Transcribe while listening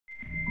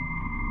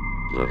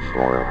The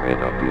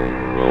formidable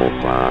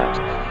robot.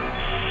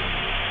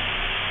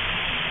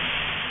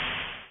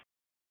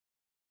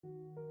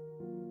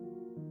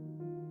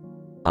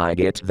 I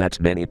get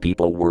that many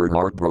people were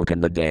heartbroken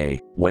the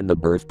day when the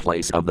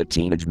birthplace of the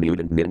Teenage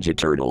Mutant Ninja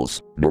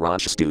Turtles,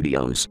 Mirage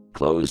Studios,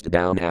 closed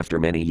down after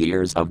many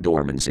years of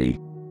dormancy.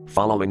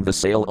 Following the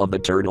sale of the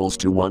Turtles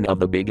to one of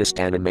the biggest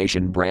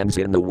animation brands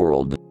in the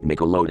world,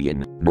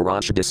 Nickelodeon,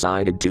 Mirage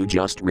decided to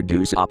just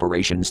reduce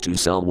operations to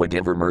sell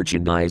whatever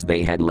merchandise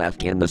they had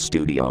left in the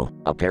studio,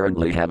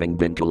 apparently having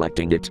been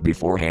collecting it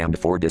beforehand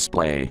for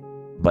display.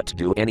 But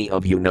do any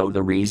of you know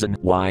the reason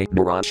why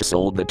Mirage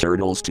sold the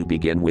Turtles to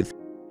begin with?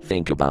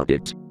 Think about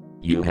it.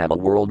 You have a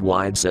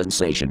worldwide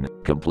sensation,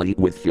 complete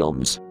with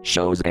films,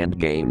 shows and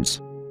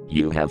games.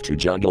 You have to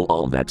juggle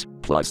all that,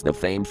 plus the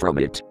fame from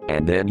it,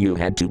 and then you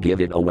had to give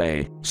it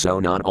away,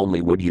 so not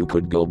only would you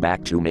could go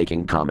back to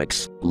making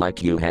comics,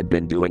 like you had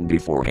been doing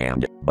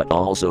beforehand, but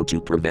also to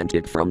prevent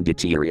it from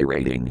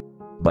deteriorating.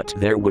 But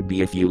there would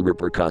be a few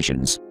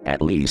repercussions,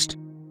 at least.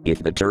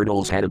 If the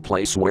Turtles had a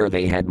place where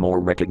they had more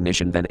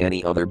recognition than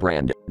any other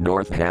brand,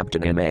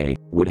 Northampton MA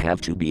would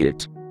have to be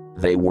it.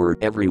 They were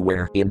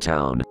everywhere in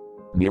town.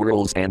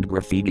 Murals and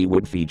graffiti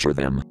would feature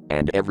them,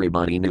 and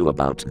everybody knew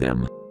about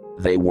them.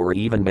 They were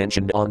even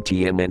mentioned on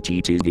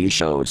TMNT TV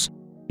shows.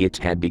 It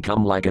had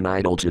become like an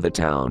idol to the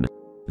town.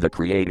 The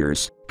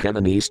creators,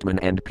 Kevin Eastman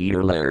and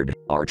Peter Laird,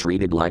 are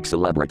treated like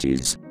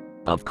celebrities.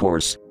 Of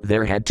course,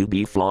 there had to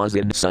be flaws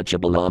in such a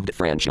beloved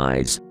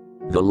franchise.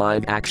 The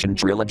live-action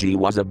trilogy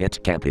was a bit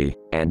campy,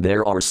 and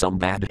there are some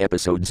bad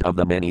episodes of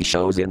the many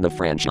shows in the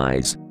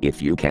franchise, if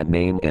you can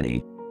name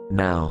any.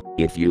 Now,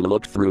 if you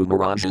look through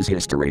Mirage's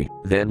history,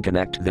 then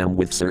connect them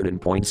with certain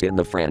points in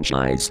the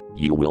franchise,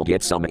 you will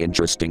get some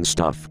interesting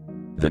stuff.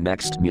 The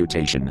next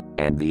mutation,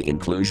 and the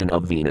inclusion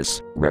of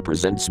Venus,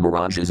 represents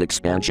Mirage's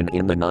expansion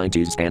in the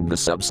 90s and the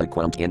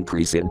subsequent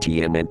increase in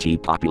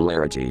TMNT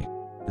popularity.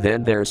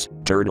 Then there's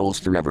Turtles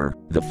Forever,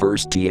 the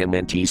first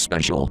TMNT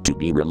special to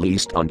be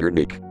released under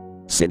Nick.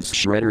 Since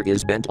Shredder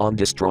is bent on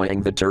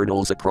destroying the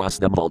Turtles across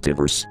the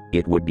multiverse,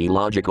 it would be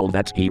logical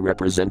that he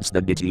represents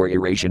the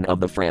deterioration of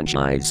the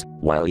franchise,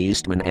 while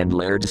Eastman and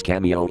Laird's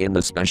cameo in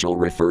the special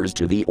refers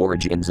to the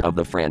origins of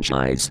the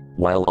franchise,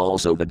 while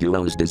also the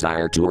duo's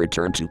desire to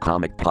return to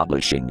comic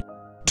publishing.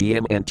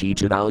 TMNT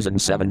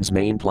 2007's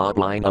main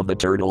plotline of the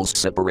Turtles'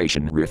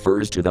 separation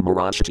refers to the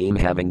Mirage team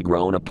having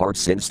grown apart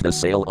since the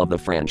sale of the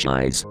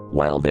franchise,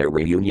 while their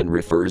reunion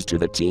refers to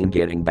the team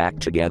getting back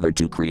together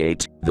to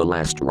create The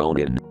Last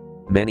Ronin.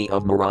 Many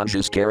of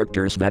Mirage's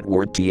characters that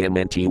were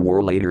TMNT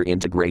were later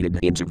integrated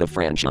into the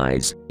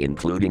franchise,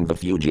 including the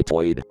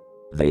Fugitoid.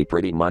 They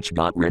pretty much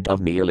got rid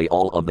of nearly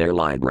all of their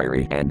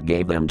library and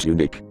gave them to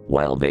Nick,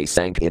 while they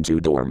sank into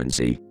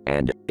dormancy,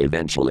 and,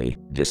 eventually,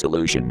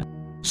 dissolution.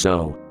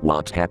 So,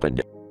 what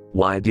happened?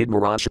 Why did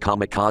Mirage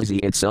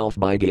kamikaze itself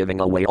by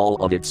giving away all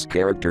of its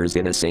characters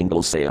in a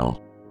single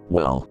sale?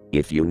 Well,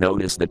 if you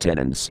notice the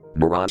tenants,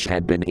 Mirage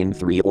had been in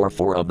 3 or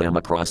 4 of them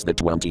across the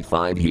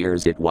 25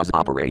 years it was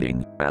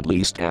operating, at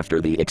least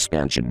after the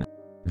expansion.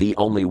 The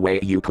only way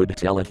you could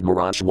tell if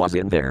Mirage was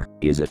in there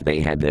is if they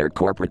had their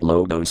corporate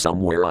logo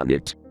somewhere on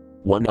it.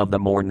 One of the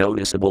more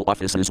noticeable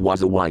offices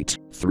was a white,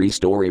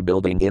 3-story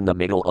building in the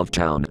middle of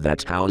town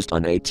that housed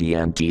an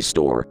AT&T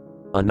store.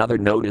 Another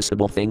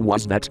noticeable thing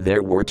was that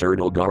there were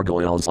turtle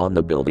gargoyles on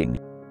the building.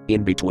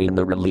 In between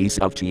the release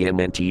of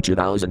TMNT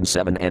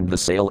 2007 and the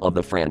sale of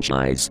the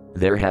franchise,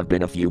 there have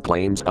been a few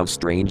claims of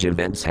strange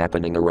events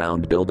happening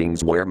around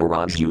buildings where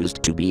Mirage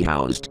used to be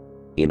housed.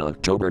 In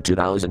October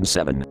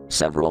 2007,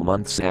 several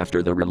months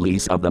after the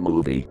release of the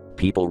movie,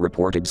 people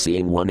reported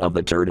seeing one of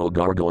the turtle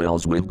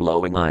gargoyles with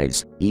glowing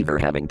eyes, either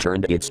having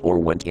turned its or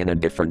went in a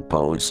different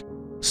pose.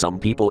 Some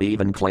people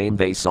even claim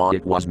they saw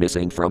it was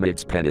missing from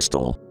its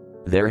pedestal.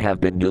 There have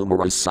been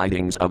numerous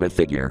sightings of a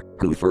figure,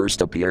 who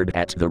first appeared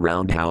at the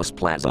Roundhouse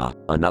Plaza,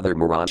 another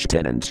Mirage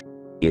tenant.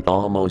 It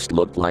almost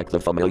looked like the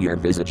familiar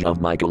visage of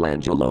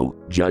Michelangelo,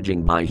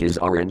 judging by his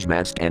orange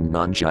mask and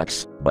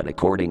nunchucks, but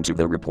according to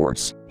the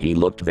reports, he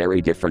looked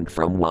very different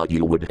from what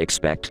you would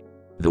expect.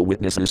 The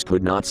witnesses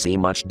could not see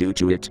much due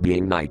to it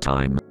being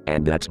nighttime,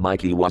 and that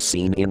Mikey was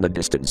seen in the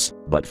distance,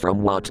 but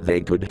from what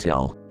they could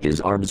tell, his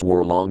arms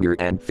were longer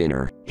and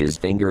thinner, his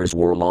fingers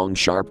were long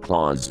sharp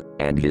claws,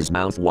 and his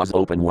mouth was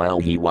open while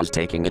he was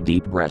taking a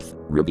deep breath,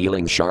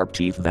 revealing sharp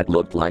teeth that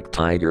looked like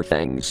tiger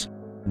fangs.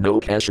 No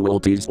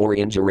casualties or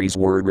injuries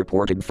were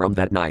reported from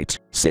that night,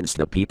 since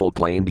the people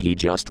claimed he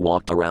just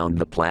walked around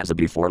the plaza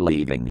before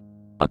leaving.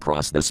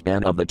 Across the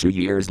span of the 2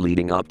 years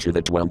leading up to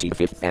the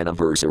 25th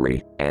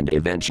anniversary, and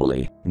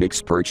eventually,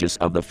 Nick's purchase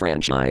of the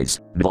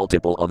franchise,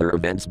 multiple other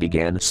events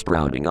began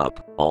sprouting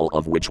up, all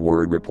of which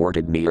were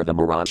reported near the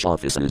Mirage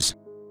offices.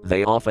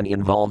 They often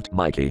involved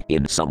Mikey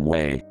in some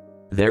way.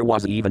 There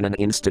was even an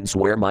instance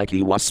where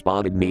Mikey was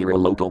spotted near a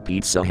local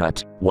Pizza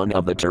Hut, one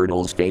of the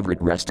Turtles'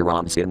 favorite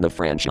restaurants in the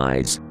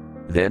franchise.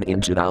 Then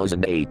in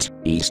 2008,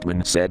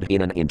 Eastman said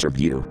in an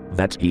interview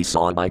that he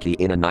saw Mikey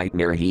in a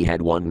nightmare he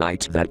had one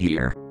night that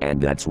year, and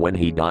that's when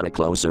he got a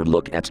closer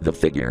look at the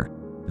figure.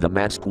 The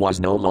mask was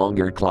no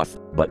longer cloth,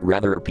 but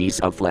rather a piece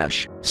of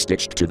flesh,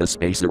 stitched to the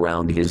space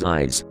around his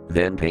eyes,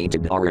 then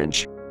painted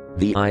orange.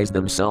 The eyes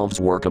themselves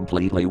were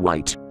completely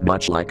white,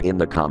 much like in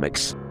the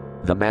comics.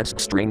 The mask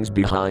strings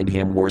behind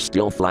him were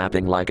still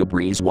flapping like a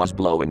breeze was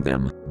blowing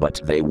them, but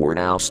they were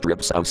now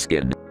strips of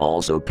skin,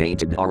 also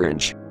painted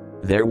orange.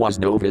 There was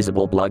no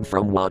visible blood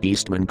from what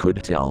Eastman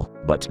could tell,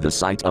 but the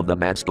sight of the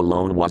mask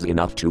alone was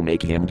enough to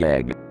make him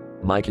gag.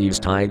 Mikey's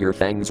tiger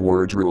fangs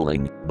were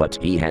drooling, but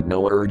he had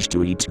no urge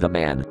to eat the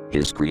man,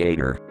 his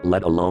creator,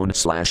 let alone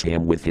slash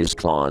him with his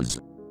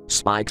claws.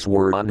 Spikes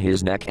were on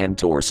his neck and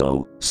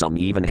torso, some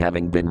even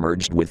having been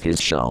merged with his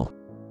shell.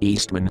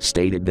 Eastman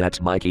stated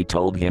that Mikey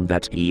told him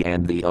that he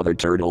and the other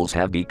turtles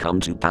have become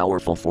too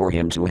powerful for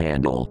him to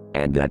handle,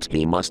 and that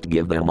he must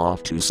give them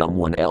off to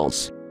someone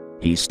else.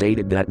 He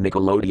stated that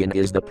Nickelodeon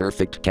is the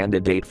perfect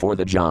candidate for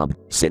the job,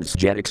 since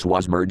Jetix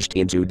was merged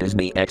into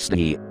Disney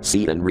XD,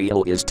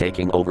 Sanrio is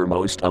taking over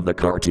most of the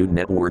Cartoon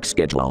Network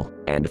schedule,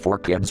 and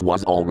 4Kids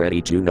was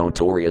already too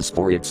notorious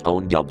for its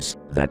own dubs,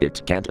 that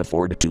it can't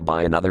afford to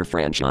buy another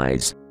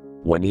franchise.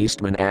 When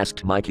Eastman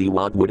asked Mikey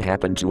what would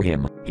happen to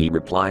him, he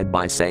replied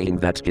by saying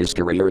that his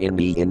career in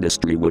the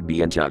industry would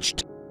be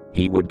untouched.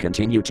 He would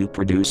continue to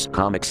produce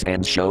comics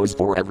and shows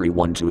for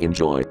everyone to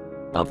enjoy.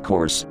 Of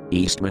course,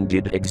 Eastman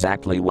did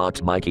exactly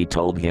what Mikey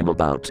told him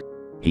about.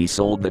 He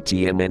sold the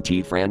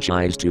TMNT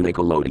franchise to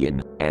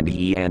Nickelodeon, and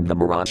he and the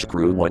Mirage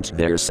crew went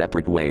their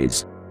separate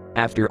ways.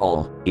 After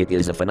all, it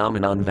is a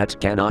phenomenon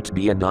that cannot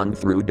be undone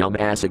through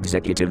dumbass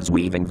executives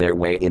weaving their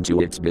way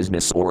into its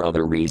business or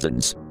other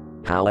reasons.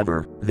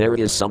 However, there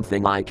is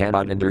something I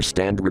cannot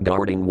understand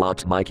regarding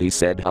what Mikey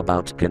said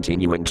about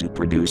continuing to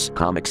produce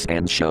comics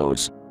and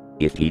shows.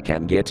 If he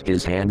can get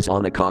his hands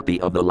on a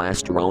copy of The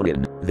Last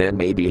Ronin, then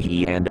maybe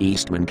he and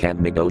Eastman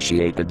can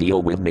negotiate a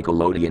deal with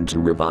Nickelodeon to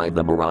revive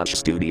the Mirage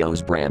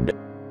Studios brand.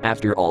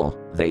 After all,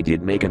 they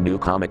did make a new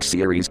comic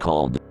series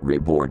called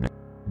Reborn.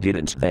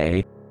 Didn't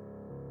they?